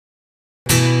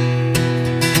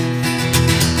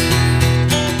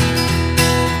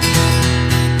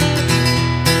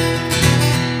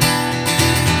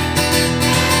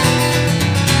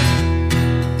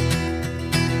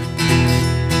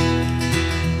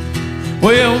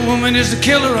Well, a woman is the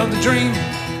killer of the dream.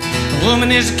 A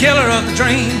woman is the killer of the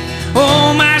dream.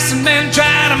 Oh, mice and men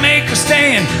try to make her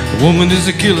stand. A woman is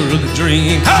the killer of the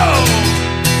dream. Oh!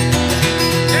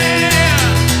 Yeah!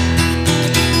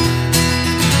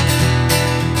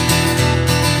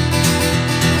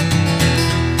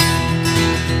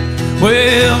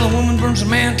 Well, a woman burns a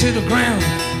man to the ground.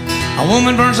 A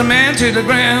woman burns a man to the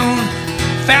ground.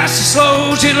 Fast or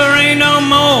slow till there ain't no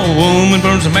more. A woman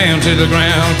burns a man to the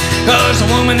ground. 'Cause a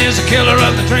woman is the killer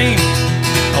of the dream.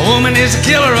 A woman is the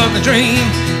killer of the dream.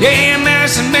 Yeah,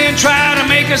 mass and men try to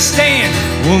make us stand.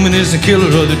 A woman is the killer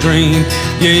of the dream.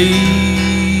 Yeah.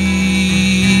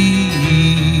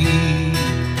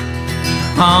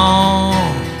 Oh,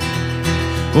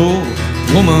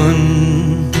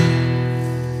 woman.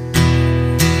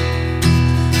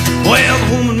 Well, the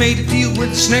woman made a deal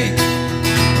with the snake.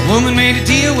 The woman made a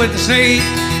deal with the snake.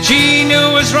 She knew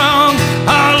it was wrong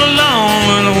all along.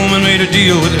 And the woman made a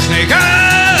deal with the snake. Oh,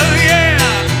 yeah.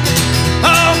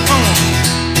 Oh,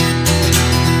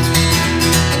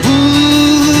 ooh,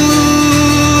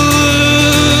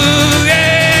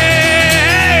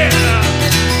 yeah.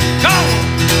 Come on.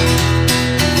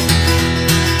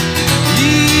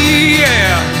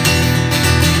 Yeah.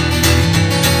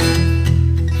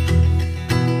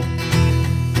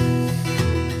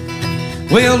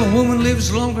 Well, a woman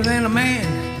lives longer than a man.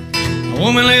 A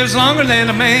woman lives longer than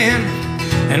a man.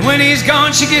 And when he's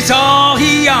gone, she gets all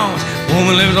he owns. A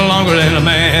woman lives longer than a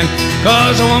man.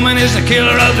 'Cause a woman is the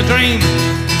killer of the dream.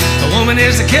 A woman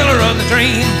is the killer of the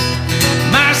dream.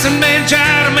 Mice and men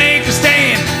try to make a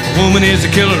stand. A woman is the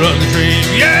killer of the dream.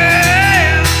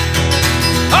 Yeah!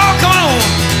 Oh, come on!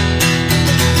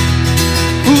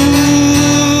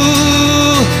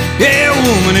 Ooh, yeah, a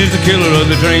woman is the killer of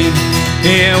the dream.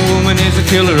 Yeah, a woman is the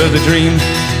killer of the dream.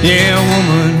 Yeah, a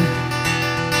woman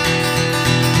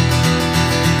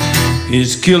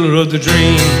is the killer of the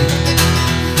dream.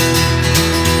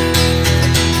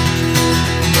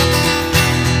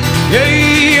 Yeah,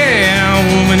 yeah, a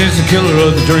woman is the killer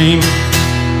of the dream.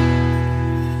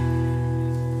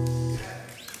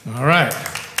 All right.